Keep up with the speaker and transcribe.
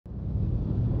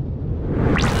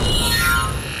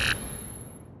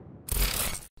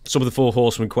some of the Four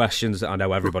Horsemen questions that I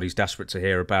know everybody's desperate to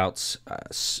hear about,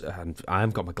 and I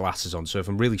haven't got my glasses on, so if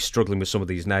I'm really struggling with some of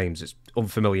these names, it's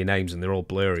unfamiliar names and they're all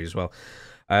blurry as well.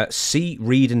 See,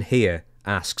 Read and Hear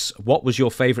asks, what was your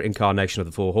favourite incarnation of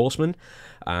the Four Horsemen,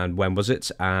 and when was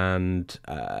it? And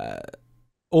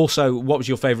also, what was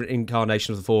your favourite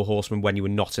incarnation of the Four Horsemen when you were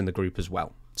not in the group as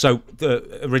well? So,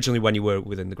 originally when you were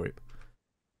within the group.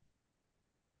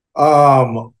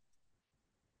 Well,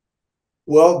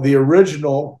 the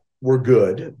original were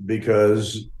good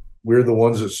because we're the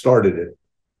ones that started it.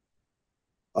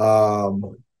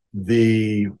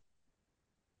 The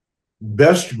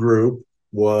best group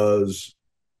was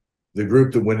the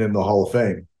group that went in the Hall of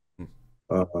Fame.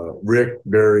 Rick,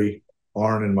 Barry,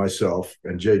 Arn, and myself,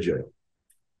 and JJ.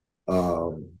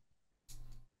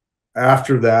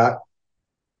 After that,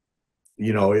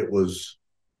 it was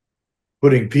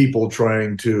putting people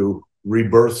trying to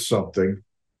rebirth something.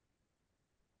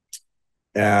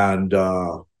 And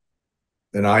I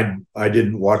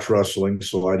didn't watch wrestling,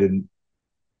 so I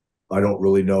don't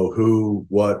really know who,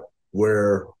 what,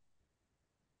 where,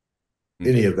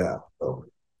 any of that. So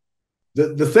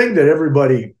the thing that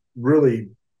everybody really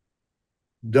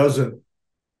doesn't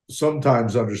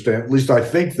sometimes understand, at least I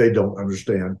think they don't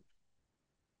understand,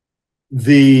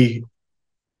 this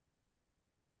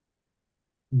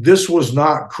was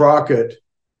not Crockett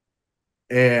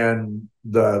and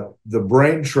the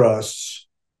brain trusts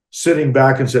sitting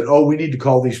back and said, oh, we need to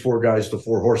call these four guys the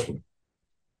Four Horsemen.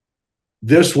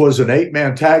 This was an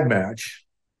 8-man tag match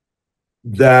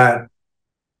that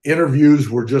interviews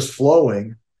were just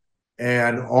flowing,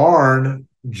 and Arn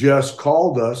just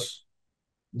called us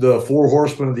the Four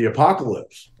Horsemen of the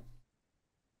Apocalypse.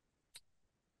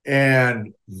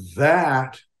 And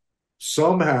that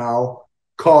somehow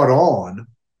caught on,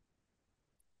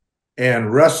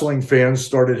 and wrestling fans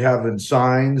started having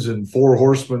signs and Four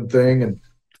Horsemen thing. And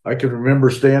I can remember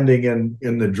standing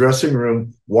in the dressing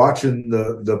room watching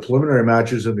the preliminary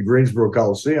matches in the Greensboro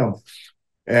Coliseum,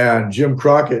 and Jim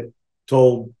Crockett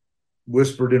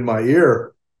whispered in my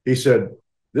ear, he said,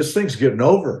 this thing's getting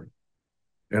over.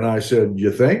 And I said,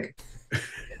 you think?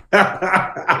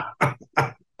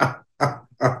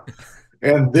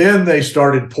 And then they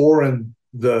started pouring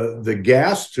the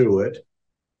gas to it,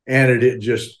 and it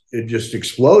just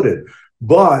exploded.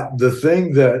 But the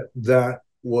thing that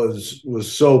was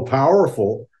so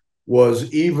powerful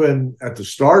was, even at the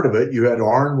start of it, you had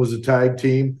Arn was a tag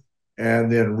team,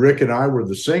 and then Rick and I were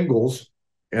the singles.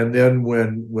 And then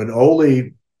when Ole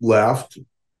left,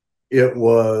 it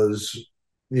was,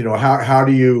 how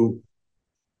do you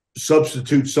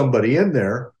substitute somebody in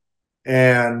there?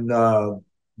 And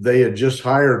they had just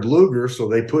hired Luger, so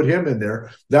they put him in there.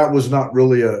 That was not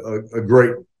really a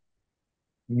great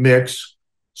mix,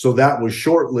 so that was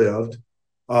short-lived.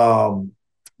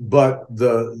 But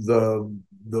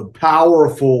the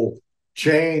powerful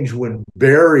change when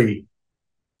Barry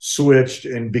switched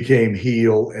and became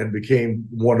heel and became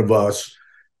one of us,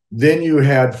 then you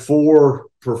had four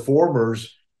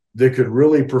performers that could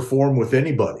really perform with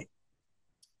anybody.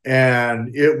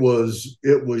 And it was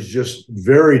just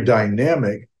very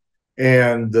dynamic.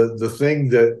 And the thing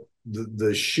that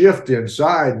the shift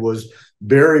inside was,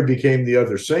 Barry became the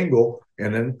other single,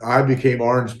 and then I became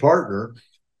Arn's partner.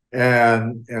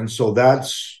 And so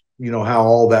that's, how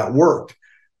all that worked.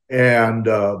 And,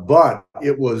 but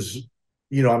it was,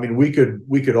 we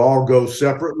could all go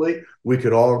separately. We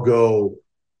could all go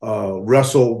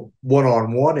wrestle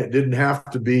one-on-one. It didn't have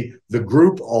to be the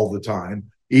group all the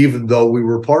time, even though we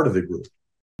were part of the group.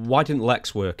 Why didn't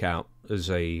Lex work out as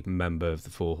a member of the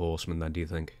Four Horsemen then, do you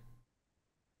think?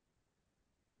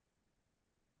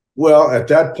 Well, at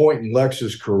that point in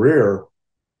Lex's career,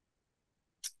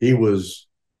 he was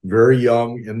very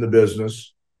young in the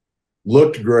business,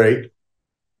 looked great,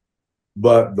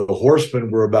 but the Horsemen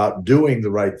were about doing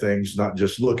the right things, not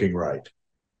just looking right.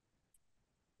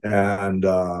 And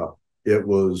it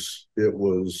was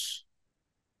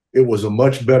a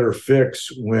much better fix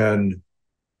when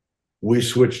we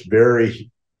switched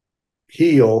Barry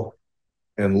heel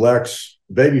and Lex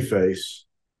babyface,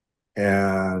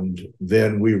 and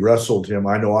then we wrestled him.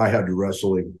 I know I had to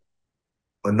wrestle him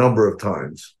a number of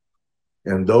times,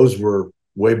 and those were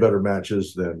way better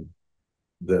matches than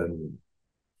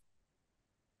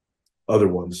other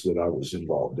ones that I was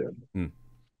involved in.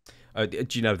 Do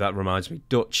you know, that reminds me,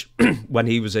 Dutch, when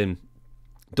he was in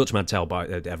Dutch Mantel, by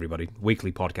everybody,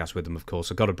 weekly podcast with him, of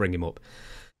course, I've got to bring him up.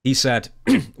 He said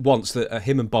once that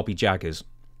him and Bobby Jaggers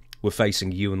were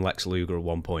facing you and Lex Luger at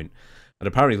one point, and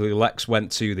apparently Lex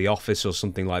went to the office or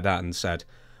something like that and said,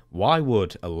 why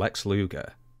would a Lex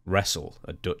Luger wrestle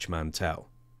a Dutch Mantel?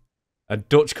 And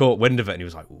Dutch caught wind of it, and he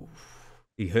was like, ooh.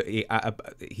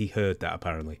 He heard that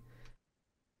apparently.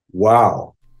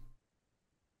 Wow.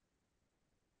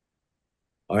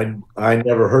 I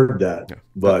never heard that, Yeah.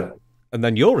 but And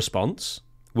then your response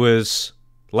was,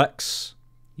 Lex,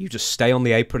 you just stay on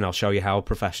the apron. I'll show you how a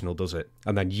professional does it.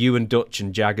 And then you and Dutch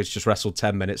and Jaggers just wrestled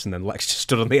 10 minutes, and then Lex just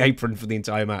stood on the apron for the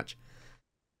entire match.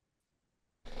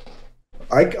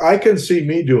 I can see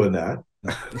me doing that.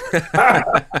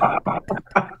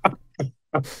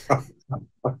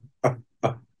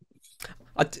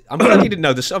 I'm glad you didn't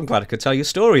know this. I'm glad I could tell your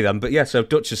story then. But yeah, so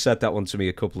Dutch has said that one to me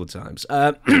a couple of times.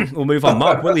 We'll move on.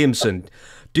 Mark Williamson,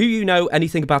 do you know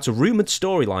anything about a rumoured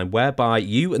storyline whereby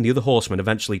you and the other Horsemen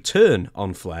eventually turn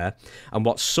on Flair, and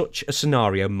what such a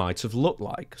scenario might have looked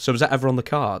like? So was that ever on the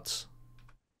cards?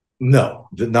 No,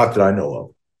 not that I know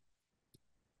of.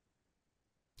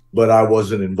 But I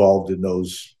wasn't involved in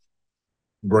those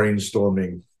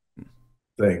brainstorming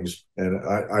things, and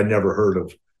I never heard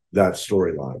of that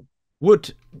storyline.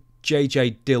 Would J.J.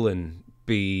 Dillon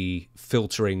be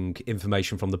filtering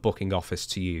information from the booking office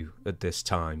to you at this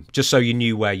time, just so you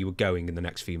knew where you were going in the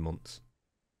next few months?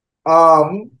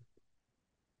 I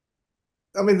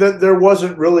mean, there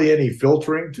wasn't really any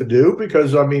filtering to do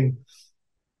because, I mean,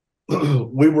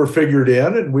 we were figured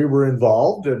in and we were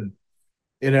involved in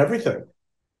everything.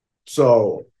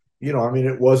 So, you know, I mean,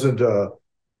 it wasn't a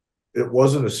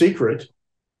secret,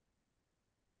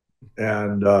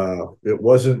 and it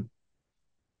wasn't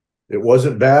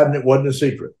bad, and it wasn't a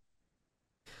secret.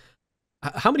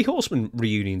 How many Horseman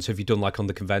reunions have you done, like on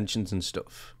the conventions and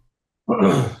stuff?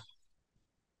 I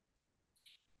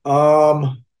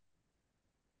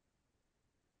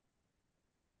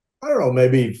don't know,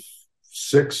 maybe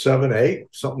 6, 7, 8,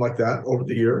 something like that over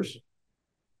the years.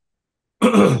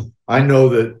 I know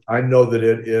that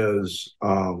it is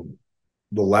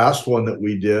the last one that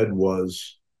we did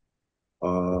was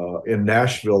in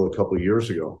Nashville a couple of years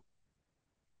ago.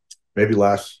 Maybe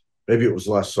it was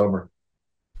last summer.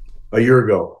 A year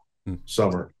ago,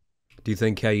 summer. Do you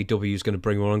think AEW is going to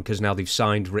bring one on because now they've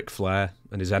signed Ric Flair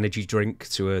and his energy drink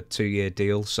to a 2-year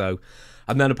deal? So,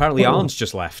 and then apparently Arn's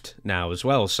just left now as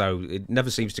well. So it never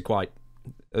seems to quite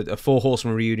a 4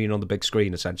 Horseman reunion on the big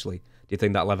screen. Essentially, do you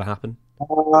think that'll ever happen?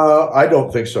 I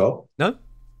don't think so. No.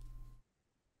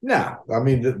 Nah, I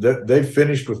mean they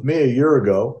finished with me a year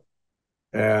ago,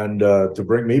 and to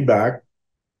bring me back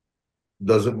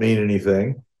doesn't mean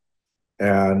anything.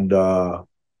 And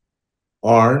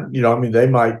Arn, you know, I mean,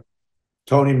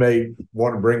 Tony may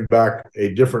want to bring back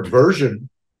a different version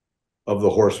of the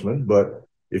Horsemen, but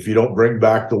if you don't bring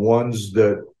back the ones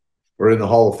that are in the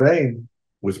Hall of Fame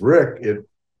with Rick, it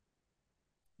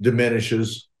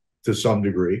diminishes to some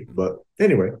degree. But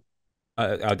anyway.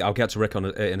 I'll get to Rick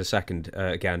in a second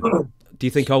again. Do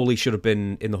you think Ole should have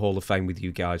been in the Hall of Fame with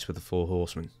you guys for the 4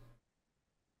 Horsemen?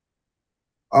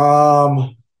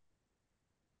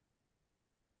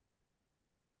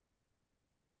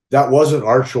 That wasn't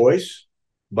our choice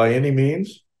by any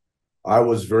means. I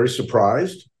was very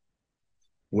surprised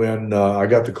when I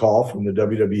got the call from the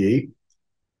WWE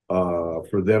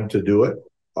for them to do it.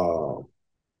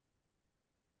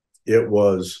 It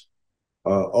was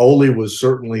Ole was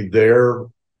certainly there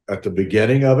at the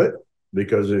beginning of it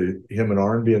because of him and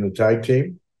Arn being the tag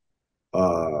team.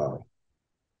 I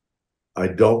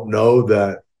don't know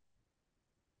that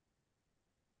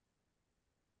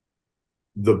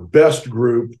the best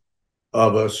group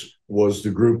of us was the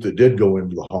group that did go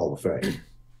into the Hall of Fame,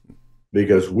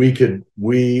 because Ole,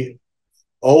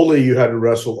 you had to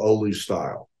wrestle Ole's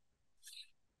style.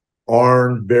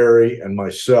 Arn, Barry, and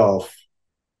myself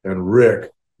and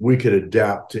Rick, we could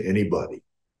adapt to anybody.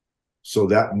 So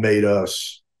that made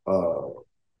us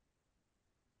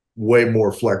way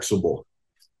more flexible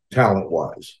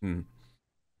talent-wise.